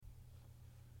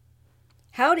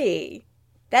Howdy!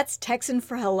 That's Texan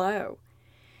for hello.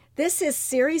 This is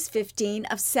Series 15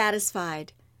 of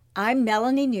Satisfied. I'm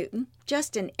Melanie Newton,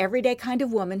 just an everyday kind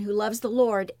of woman who loves the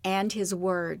Lord and His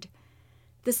Word.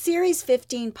 The Series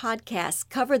 15 podcasts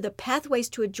cover the Pathways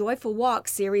to a Joyful Walk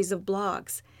series of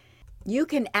blogs. You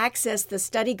can access the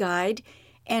study guide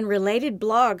and related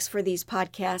blogs for these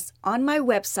podcasts on my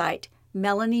website,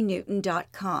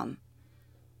 melanienewton.com.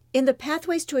 In the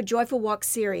Pathways to a Joyful Walk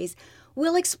series,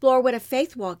 we'll explore what a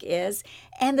faith walk is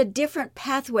and the different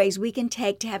pathways we can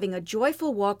take to having a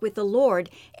joyful walk with the Lord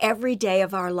every day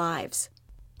of our lives.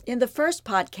 In the first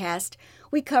podcast,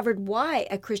 we covered why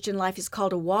a Christian life is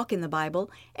called a walk in the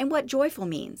Bible and what joyful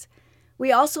means.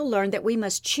 We also learned that we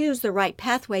must choose the right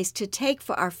pathways to take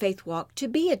for our faith walk to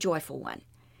be a joyful one.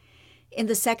 In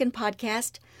the second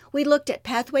podcast, we looked at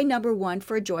pathway number 1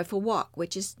 for a joyful walk,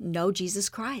 which is know Jesus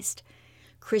Christ.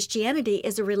 Christianity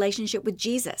is a relationship with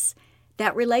Jesus.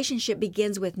 That relationship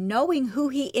begins with knowing who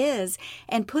He is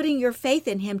and putting your faith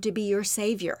in Him to be your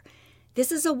Savior.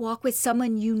 This is a walk with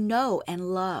someone you know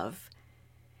and love.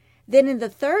 Then in the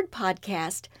third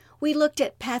podcast, we looked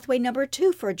at pathway number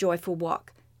 2 for a joyful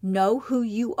walk, know who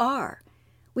you are.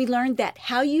 We learned that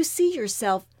how you see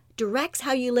yourself directs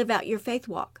how you live out your faith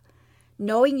walk.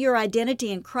 Knowing your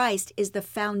identity in Christ is the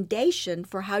foundation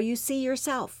for how you see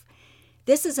yourself.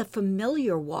 This is a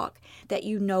familiar walk that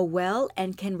you know well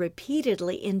and can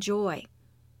repeatedly enjoy.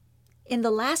 In the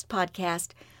last podcast,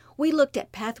 we looked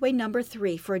at pathway number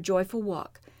 3 for a joyful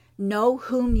walk, know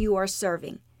whom you are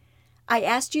serving. I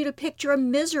asked you to picture a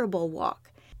miserable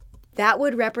walk. That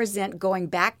would represent going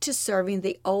back to serving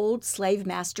the old slave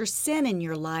master sin in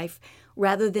your life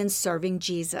rather than serving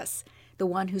Jesus, the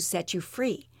one who set you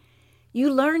free.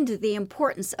 You learned the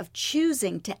importance of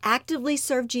choosing to actively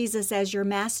serve Jesus as your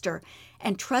master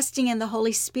and trusting in the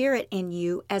Holy Spirit in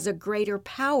you as a greater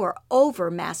power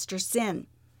over master sin.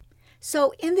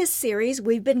 So in this series,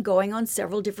 we've been going on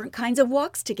several different kinds of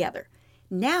walks together.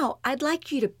 Now, I'd like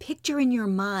you to picture in your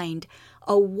mind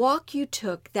a walk you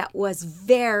took that was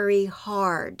very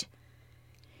hard.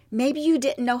 Maybe you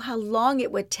didn't know how long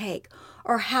it would take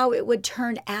or how it would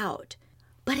turn out.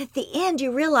 But at the end,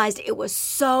 you realized it was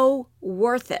so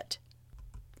worth it.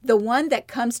 The one that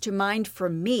comes to mind for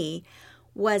me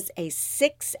was a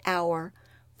 6-hour,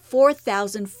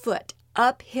 4,000-foot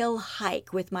uphill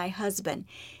hike with my husband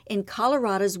in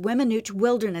Colorado's Weminuche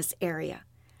Wilderness area.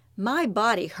 My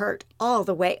body hurt all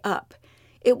the way up.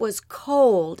 It was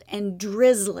cold and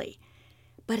drizzly.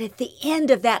 But at the end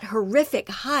of that horrific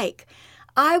hike,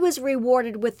 I was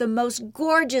rewarded with the most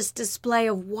gorgeous display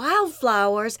of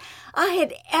wildflowers I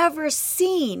had ever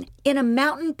seen in a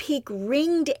mountain peak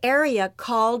ringed area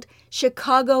called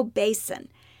Chicago Basin.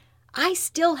 I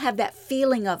still have that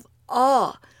feeling of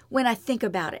awe when I think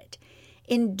about it.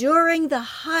 Enduring the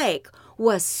hike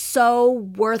was so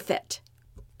worth it.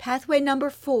 Pathway number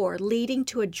 4 leading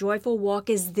to a joyful walk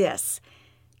is this: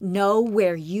 know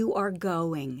where you are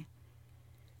going.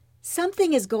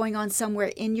 Something is going on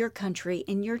somewhere in your country,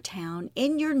 in your town,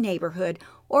 in your neighborhood,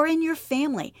 or in your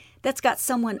family that's got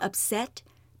someone upset,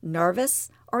 nervous,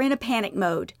 or in a panic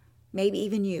mode, maybe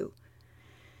even you.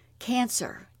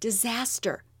 Cancer,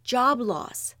 disaster, job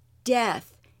loss,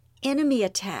 death, enemy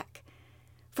attack.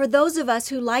 For those of us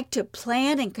who like to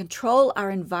plan and control our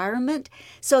environment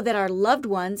so that our loved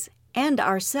ones and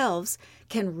ourselves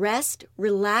can rest,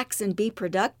 relax, and be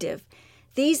productive,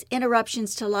 these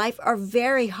interruptions to life are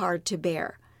very hard to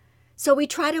bear. So we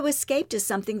try to escape to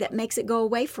something that makes it go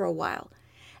away for a while.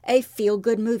 A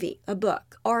feel-good movie, a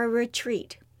book, or a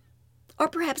retreat. Or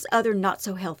perhaps other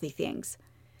not-so-healthy things.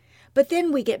 But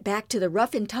then we get back to the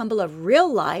rough and tumble of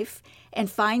real life and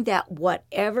find that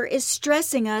whatever is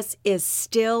stressing us is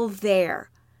still there.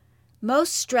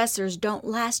 Most stressors don't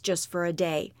last just for a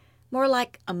day, more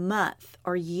like a month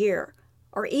or year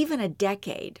or even a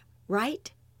decade, right?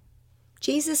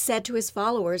 Jesus said to His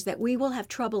followers that we will have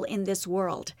trouble in this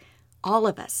world, all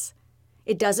of us.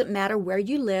 It doesn't matter where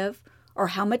you live or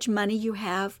how much money you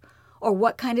have or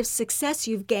what kind of success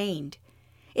you've gained.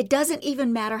 It doesn't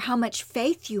even matter how much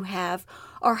faith you have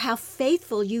or how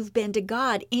faithful you've been to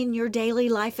God in your daily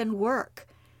life and work.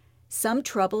 Some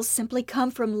troubles simply come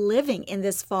from living in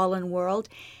this fallen world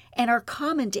and are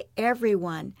common to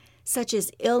everyone, such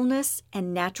as illness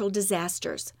and natural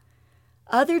disasters.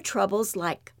 Other troubles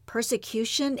like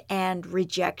persecution and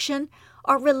rejection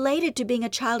are related to being a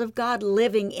child of God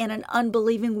living in an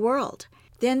unbelieving world.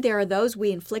 Then there are those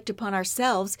we inflict upon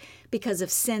ourselves because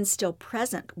of sin still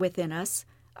present within us,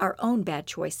 our own bad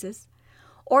choices,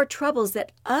 or troubles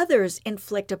that others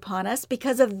inflict upon us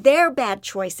because of their bad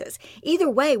choices. Either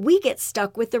way, we get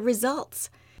stuck with the results.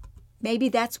 Maybe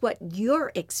that's what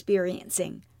you're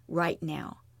experiencing right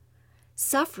now.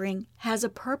 Suffering has a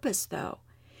purpose, though.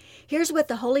 Here's what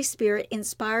the Holy Spirit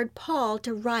inspired Paul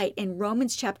to write in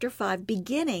Romans chapter 5,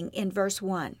 beginning in verse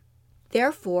 1.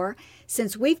 Therefore,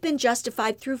 since we've been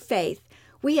justified through faith,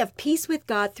 we have peace with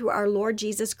God through our Lord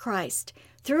Jesus Christ,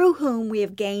 through whom we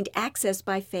have gained access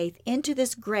by faith into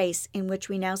this grace in which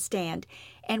we now stand,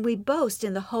 and we boast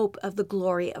in the hope of the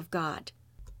glory of God.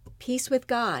 Peace with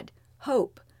God,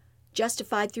 hope,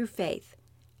 justified through faith,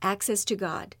 access to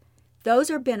God.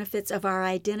 Those are benefits of our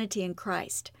identity in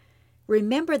Christ.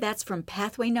 Remember, that's from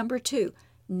pathway number 2.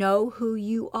 Know who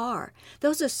you are.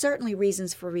 Those are certainly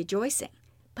reasons for rejoicing.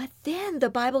 But then the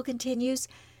Bible continues,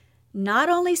 not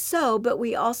only so, but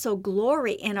we also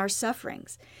glory in our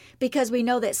sufferings, because we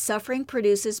know that suffering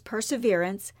produces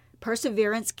perseverance,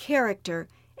 perseverance character,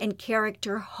 and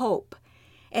character hope.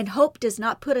 And hope does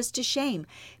not put us to shame,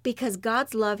 because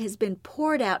God's love has been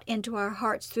poured out into our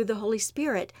hearts through the Holy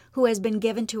Spirit who has been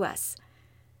given to us.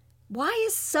 Why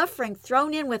is suffering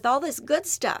thrown in with all this good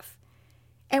stuff?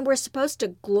 And we're supposed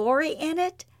to glory in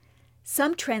it?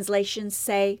 Some translations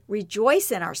say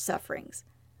rejoice in our sufferings.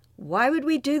 Why would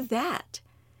we do that?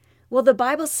 Well, the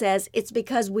Bible says it's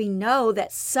because we know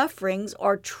that sufferings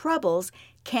or troubles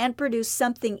can produce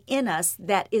something in us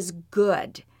that is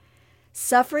good.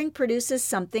 Suffering produces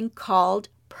something called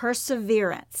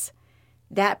perseverance.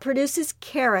 That produces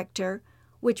character,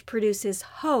 which produces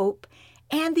hope,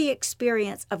 and the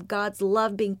experience of God's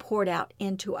love being poured out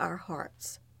into our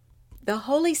hearts. The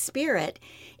Holy Spirit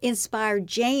inspired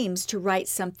James to write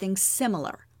something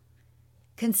similar.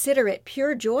 Consider it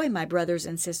pure joy, my brothers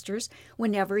and sisters,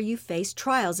 whenever you face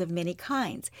trials of many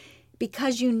kinds,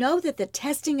 because you know that the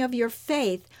testing of your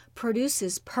faith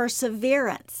produces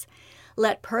perseverance.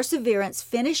 Let perseverance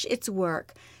finish its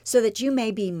work so that you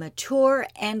may be mature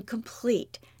and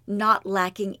complete, not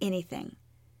lacking anything.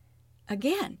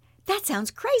 Again, that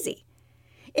sounds crazy.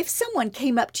 If someone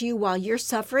came up to you while you're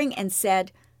suffering and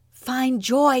said, "Find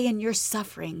joy in your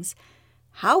sufferings,"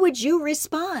 how would you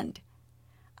respond?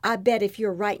 I bet if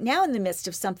you're right now in the midst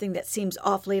of something that seems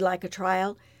awfully like a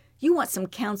trial, you want some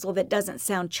counsel that doesn't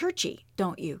sound churchy,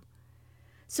 don't you?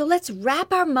 So let's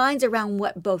wrap our minds around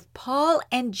what both Paul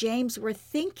and James were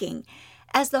thinking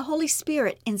as the Holy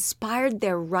Spirit inspired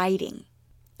their writing.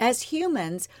 As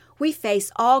humans, we face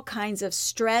all kinds of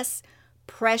stress,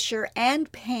 pressure,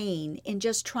 and pain in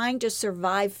just trying to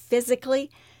survive physically,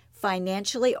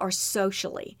 financially, or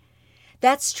socially.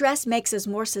 That stress makes us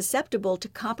more susceptible to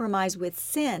compromise with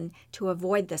sin to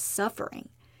avoid the suffering.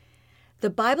 The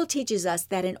Bible teaches us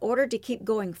that in order to keep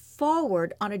going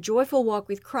forward on a joyful walk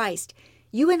with Christ,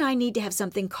 you and I need to have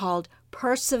something called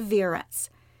perseverance,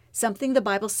 something the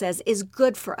Bible says is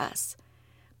good for us.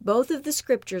 Both of the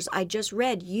scriptures I just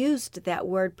read used that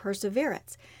word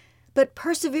perseverance. But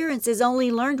perseverance is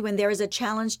only learned when there is a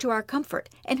challenge to our comfort.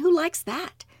 And who likes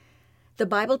that? The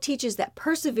Bible teaches that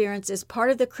perseverance is part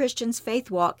of the Christian's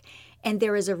faith walk, and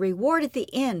there is a reward at the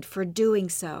end for doing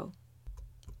so.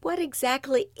 What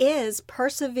exactly is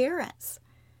perseverance?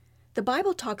 The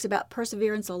Bible talks about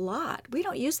perseverance a lot. We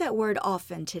don't use that word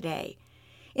often today.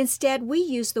 Instead, we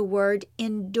use the word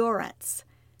endurance.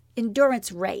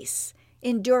 Endurance race.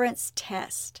 Endurance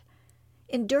test.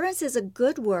 Endurance is a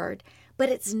good word, but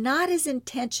it's not as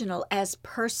intentional as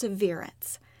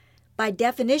perseverance. By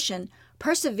definition,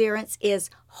 perseverance is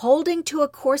holding to a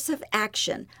course of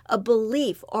action, a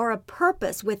belief, or a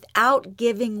purpose without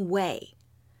giving way.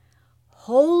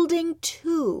 Holding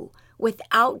to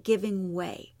without giving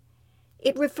way.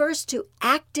 It refers to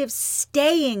active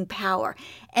staying power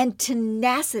and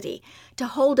tenacity to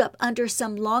hold up under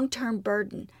some long-term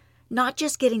burden, not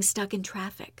just getting stuck in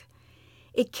traffic.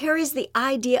 It carries the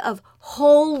idea of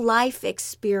whole life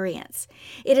experience.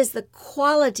 It is the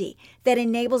quality that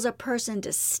enables a person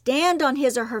to stand on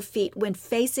his or her feet when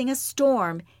facing a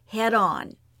storm head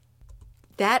on.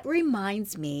 That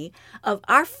reminds me of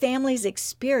our family's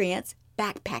experience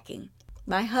backpacking.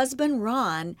 My husband,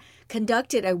 Ron,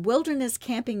 conducted a wilderness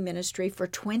camping ministry for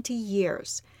 20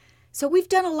 years. So we've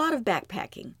done a lot of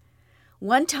backpacking.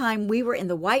 One time we were in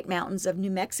the White Mountains of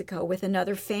New Mexico with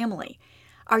another family.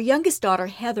 Our youngest daughter,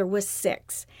 Heather, was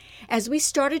 6. As we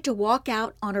started to walk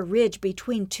out on a ridge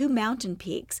between 2 mountain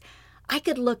peaks, I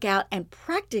could look out and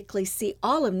practically see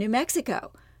all of New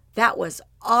Mexico. That was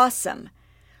awesome.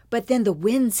 But then the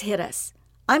winds hit us.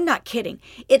 I'm not kidding.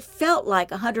 It felt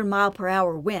like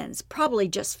 100-mile-per-hour winds, probably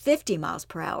just 50 miles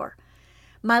per hour.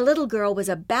 My little girl was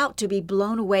about to be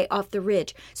blown away off the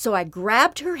ridge, so I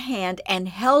grabbed her hand and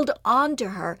held on to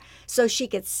her so she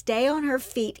could stay on her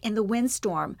feet in the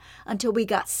windstorm until we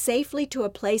got safely to a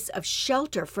place of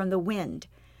shelter from the wind.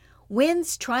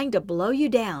 Winds trying to blow you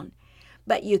down,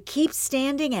 but you keep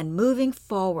standing and moving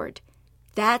forward.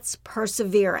 That's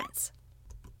perseverance.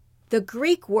 The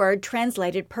Greek word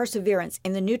translated perseverance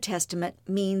in the New Testament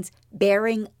means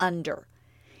bearing under.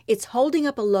 It's holding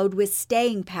up a load with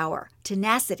staying power,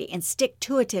 tenacity, and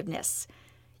stick-to-itiveness.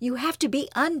 You have to be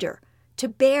under, to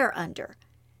bear under.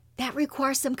 That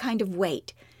requires some kind of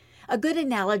weight. A good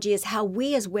analogy is how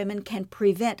we as women can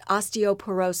prevent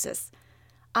osteoporosis.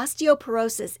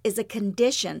 Osteoporosis is a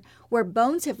condition where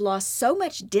bones have lost so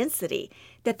much density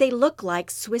that they look like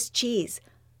Swiss cheese,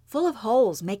 full of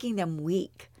holes making them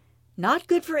weak. Not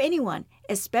good for anyone,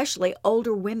 especially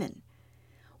older women.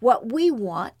 What we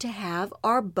want to have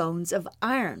are bones of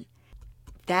iron.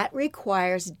 That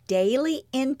requires daily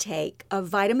intake of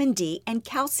vitamin D and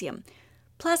calcium,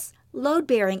 plus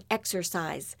load-bearing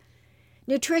exercise.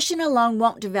 Nutrition alone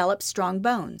won't develop strong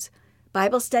bones.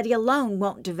 Bible study alone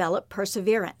won't develop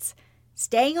perseverance.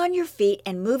 Staying on your feet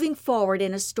and moving forward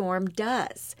in a storm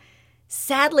does.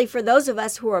 Sadly, for those of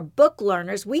us who are book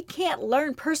learners, we can't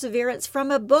learn perseverance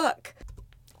from a book.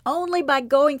 Only by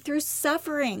going through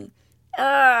suffering.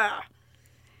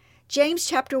 James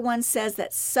chapter 1 says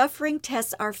that suffering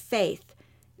tests our faith.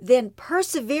 Then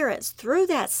perseverance through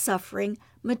that suffering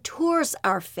matures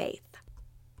our faith.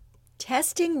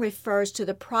 Testing refers to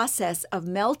the process of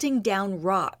melting down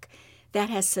rock that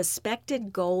has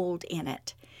suspected gold in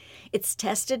it. It's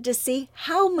tested to see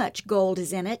how much gold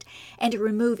is in it and to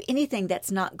remove anything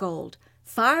that's not gold.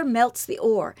 Fire melts the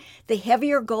ore. The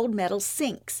heavier gold metal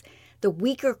sinks. The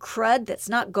weaker crud that's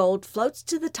not gold floats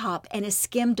to the top and is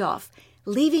skimmed off,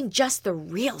 leaving just the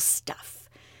real stuff.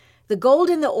 The gold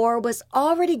in the ore was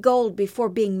already gold before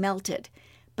being melted.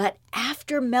 But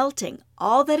after melting,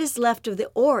 all that is left of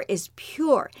the ore is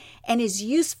pure and is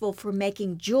useful for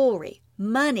making jewelry,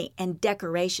 money, and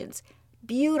decorations.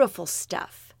 Beautiful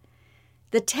stuff.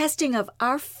 The testing of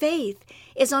our faith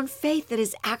is on faith that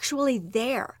is actually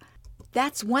there.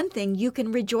 That's one thing you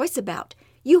can rejoice about.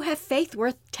 You have faith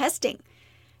worth testing.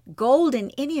 Gold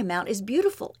in any amount is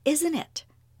beautiful, isn't it?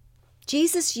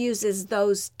 Jesus uses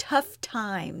those tough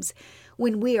times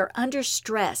when we are under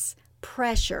stress,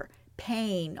 pressure,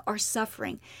 pain, or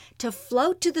suffering to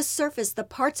float to the surface the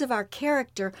parts of our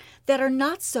character that are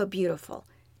not so beautiful,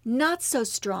 not so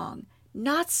strong,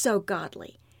 not so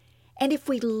godly. And if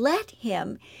we let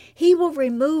Him, He will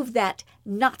remove that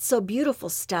not so beautiful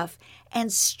stuff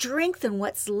and strengthen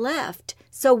what's left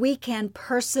so we can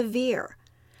persevere.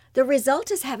 The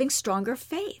result is having stronger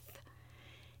faith.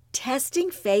 Testing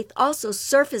faith also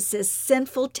surfaces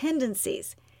sinful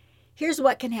tendencies. Here's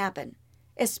what can happen,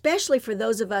 especially for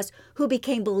those of us who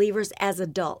became believers as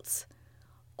adults.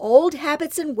 Old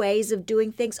habits and ways of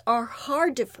doing things are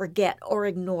hard to forget or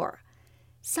ignore.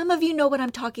 Some of you know what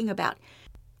I'm talking about.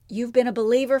 You've been a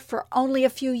believer for only a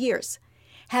few years,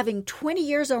 having 20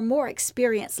 years or more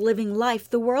experience living life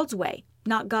the world's way,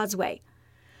 not God's way.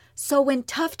 So when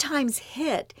tough times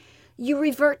hit, you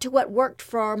revert to what worked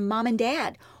for mom and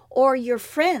dad, or your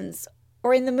friends,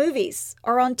 or in the movies,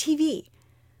 or on TV.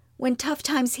 When tough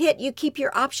times hit, you keep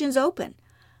your options open.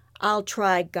 I'll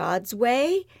try God's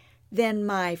way, then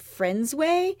my friend's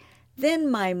way, then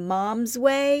my mom's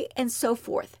way, and so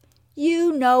forth.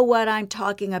 You know what I'm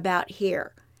talking about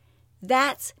here.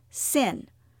 That's sin.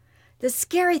 The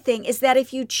scary thing is that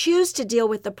if you choose to deal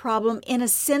with the problem in a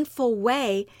sinful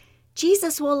way,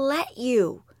 Jesus will let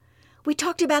you. We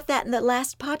talked about that in the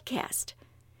last podcast.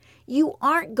 You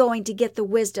aren't going to get the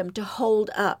wisdom to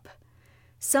hold up.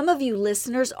 Some of you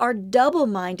listeners are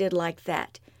double-minded like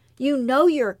that. You know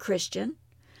you're a Christian.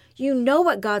 You know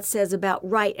what God says about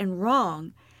right and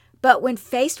wrong, but when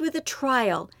faced with a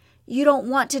trial, you don't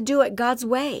want to do it God's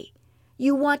way.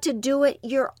 You want to do it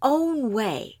your own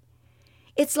way.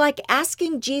 It's like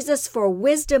asking Jesus for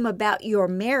wisdom about your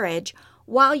marriage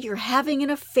while you're having an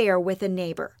affair with a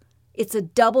neighbor. It's a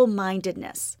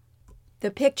double-mindedness. The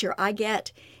picture I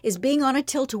get is being on a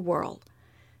tilt-a-whirl,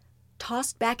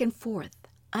 tossed back and forth,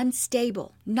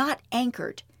 unstable, not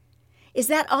anchored. Is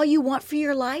that all you want for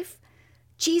your life?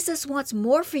 Jesus wants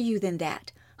more for you than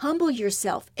that. Humble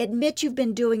yourself. Admit you've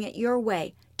been doing it your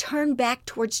way. Turn back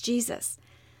towards Jesus.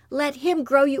 Let Him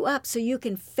grow you up so you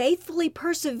can faithfully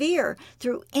persevere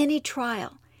through any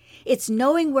trial. It's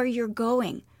knowing where you're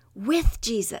going with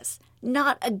Jesus,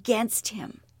 not against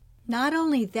Him. Not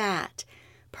only that,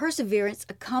 perseverance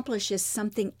accomplishes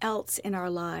something else in our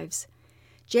lives.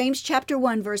 James chapter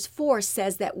 1 verse 4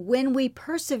 says that when we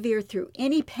persevere through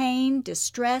any pain,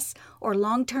 distress, or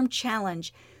long-term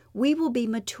challenge, we will be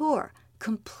mature,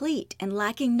 complete, and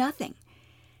lacking nothing,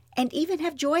 and even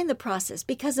have joy in the process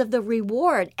because of the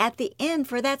reward at the end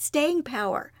for that staying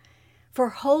power. for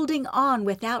holding on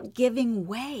without giving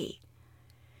way.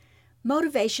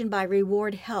 Motivation by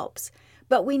reward helps,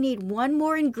 but we need one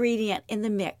more ingredient in the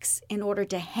mix in order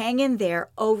to hang in there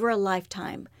over a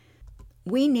lifetime.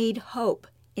 We need hope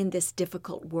in this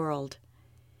difficult world.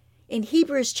 In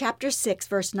Hebrews chapter 6,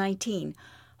 verse 19,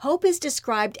 hope is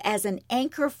described as an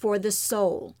anchor for the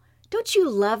soul. Don't you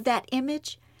love that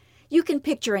image? You can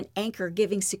picture an anchor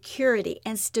giving security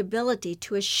and stability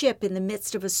to a ship in the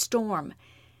midst of a storm.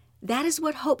 That is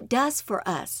what hope does for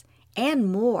us,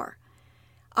 and more.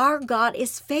 Our God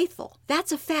is faithful.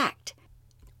 That's a fact.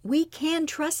 We can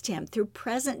trust Him through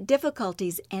present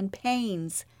difficulties and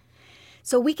pains.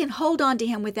 So we can hold on to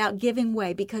Him without giving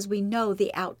way because we know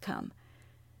the outcome.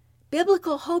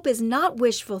 Biblical hope is not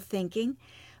wishful thinking,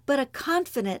 but a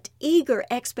confident, eager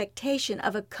expectation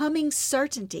of a coming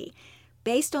certainty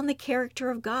based on the character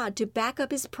of God to back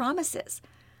up His promises.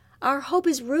 Our hope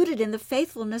is rooted in the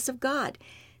faithfulness of God.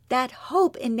 That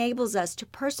hope enables us to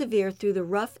persevere through the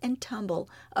rough and tumble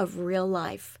of real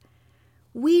life.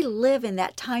 We live in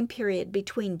that time period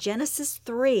between Genesis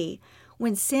 3,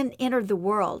 when sin entered the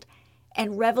world,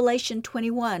 and Revelation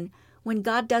 21, when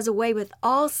God does away with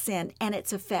all sin and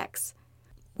its effects.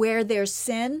 Where there's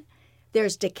sin,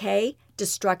 there's decay,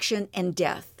 destruction, and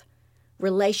death.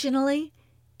 Relationally,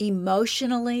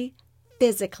 emotionally,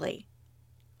 physically.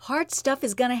 Hard stuff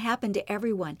is going to happen to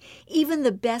everyone, even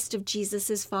the best of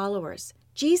Jesus' followers.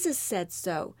 Jesus said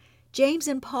so. James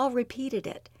and Paul repeated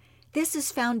it. This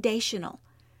is foundational.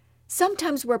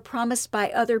 Sometimes we're promised by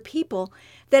other people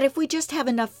that if we just have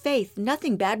enough faith,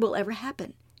 nothing bad will ever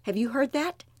happen. Have you heard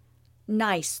that?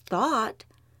 Nice thought.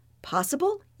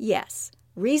 Possible? Yes.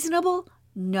 Reasonable?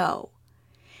 No.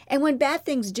 And when bad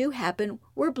things do happen,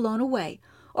 we're blown away,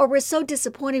 or we're so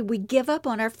disappointed we give up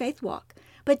on our faith walk.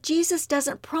 But Jesus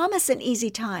doesn't promise an easy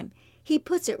time. He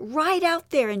puts it right out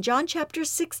there in John chapter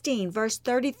 16, verse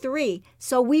 33,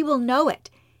 so we will know it.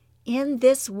 In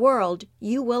this world,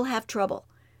 you will have trouble.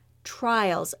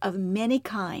 Trials of many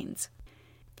kinds.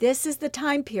 This is the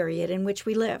time period in which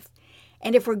we live.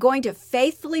 And if we're going to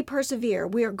faithfully persevere,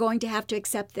 we are going to have to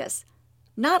accept this.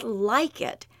 Not like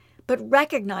it, but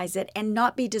recognize it and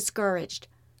not be discouraged.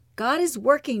 God is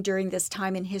working during this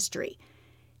time in history.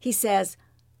 He says,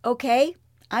 okay,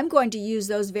 I'm going to use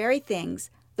those very things,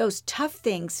 those tough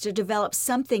things, to develop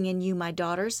something in you, my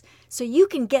daughters, so you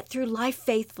can get through life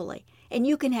faithfully and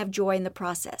you can have joy in the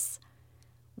process.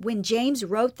 When James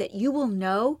wrote that you will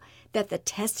know that the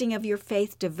testing of your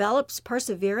faith develops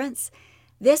perseverance,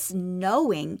 this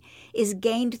knowing is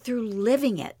gained through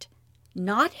living it,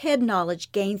 not head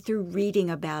knowledge gained through reading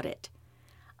about it.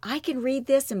 I can read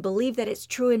this and believe that it's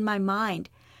true in my mind,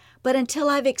 but until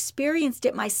I've experienced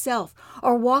it myself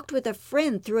or walked with a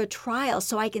friend through a trial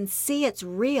so I can see it's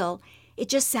real, it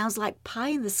just sounds like pie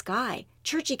in the sky,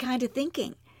 churchy kind of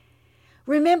thinking.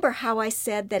 Remember how I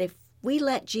said that if we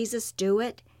let Jesus do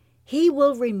it, He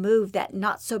will remove that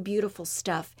not-so-beautiful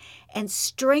stuff and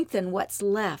strengthen what's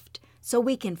left so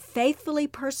we can faithfully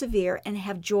persevere and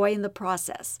have joy in the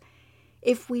process.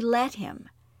 If we let Him,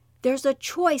 there's a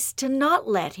choice to not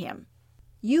let Him.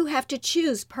 You have to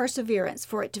choose perseverance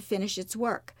for it to finish its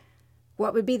work.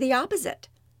 What would be the opposite?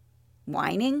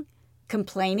 Whining,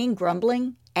 complaining,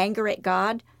 grumbling, anger at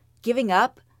God, giving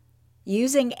up,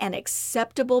 using an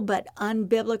acceptable but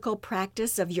unbiblical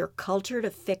practice of your culture to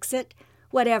fix it,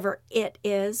 whatever it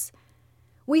is.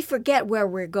 We forget where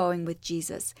we're going with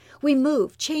Jesus. We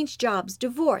move, change jobs,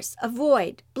 divorce,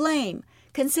 avoid, blame,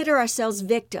 consider ourselves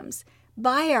victims,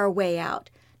 buy our way out,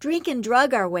 drink and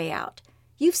drug our way out.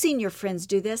 You've seen your friends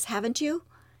do this, haven't you?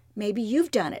 Maybe you've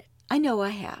done it. I know I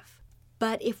have.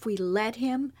 But if we let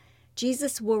Him,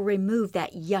 Jesus will remove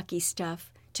that yucky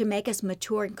stuff to make us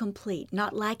mature and complete,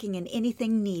 not lacking in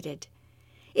anything needed.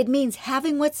 It means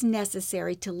having what's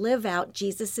necessary to live out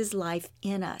Jesus' life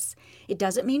in us. It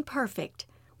doesn't mean perfect.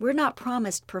 We're not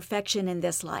promised perfection in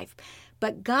this life,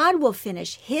 but God will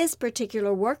finish His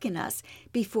particular work in us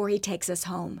before He takes us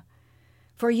home.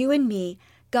 For you and me,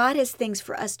 God has things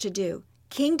for us to do,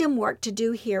 kingdom work to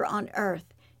do here on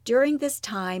earth during this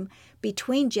time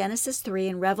between Genesis 3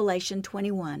 and Revelation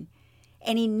 21,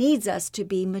 and He needs us to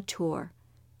be mature,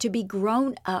 to be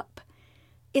grown up.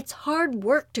 It's hard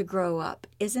work to grow up,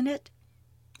 isn't it?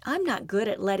 I'm not good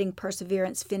at letting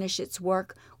perseverance finish its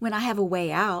work when I have a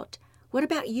way out. What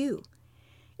about you?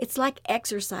 It's like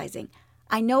exercising.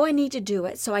 I know I need to do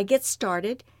it, so I get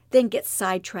started, then get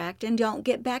sidetracked and don't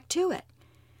get back to it.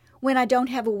 When I don't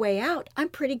have a way out, I'm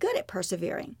pretty good at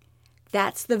persevering.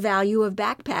 That's the value of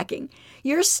backpacking.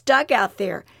 You're stuck out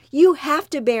there. You have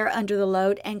to bear under the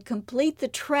load and complete the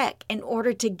trek in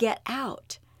order to get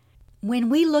out. When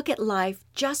we look at life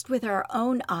just with our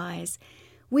own eyes,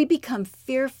 we become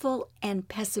fearful and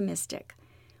pessimistic.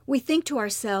 We think to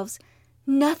ourselves,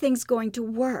 nothing's going to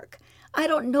work. I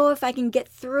don't know if I can get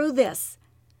through this.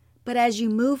 But as you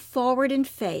move forward in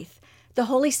faith, the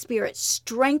Holy Spirit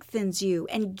strengthens you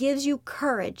and gives you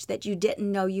courage that you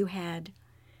didn't know you had.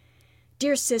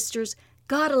 Dear sisters,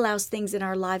 God allows things in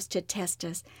our lives to test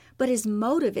us, but His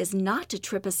motive is not to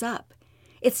trip us up.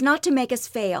 It's not to make us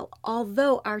fail,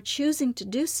 although our choosing to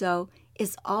do so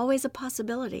is always a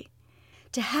possibility.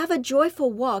 To have a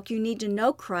joyful walk, you need to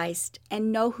know Christ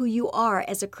and know who you are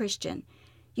as a Christian.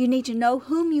 You need to know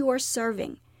whom you are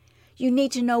serving. You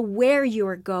need to know where you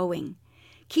are going.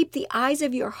 Keep the eyes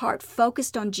of your heart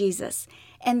focused on Jesus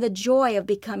and the joy of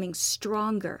becoming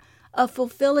stronger, of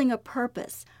fulfilling a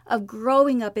purpose, of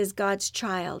growing up as God's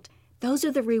child. Those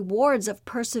are the rewards of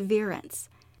perseverance.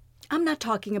 I'm not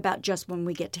talking about just when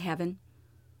we get to heaven.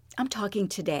 I'm talking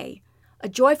today. A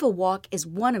joyful walk is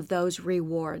one of those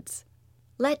rewards.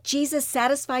 Let Jesus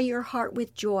satisfy your heart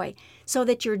with joy so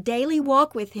that your daily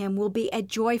walk with Him will be a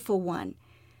joyful one.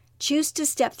 Choose to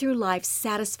step through life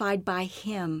satisfied by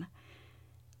Him.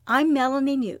 I'm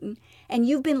Melanie Newton, and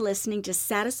you've been listening to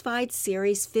Satisfied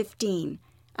Series 15.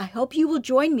 I hope you will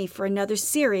join me for another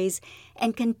series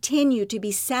and continue to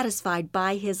be satisfied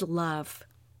by His love.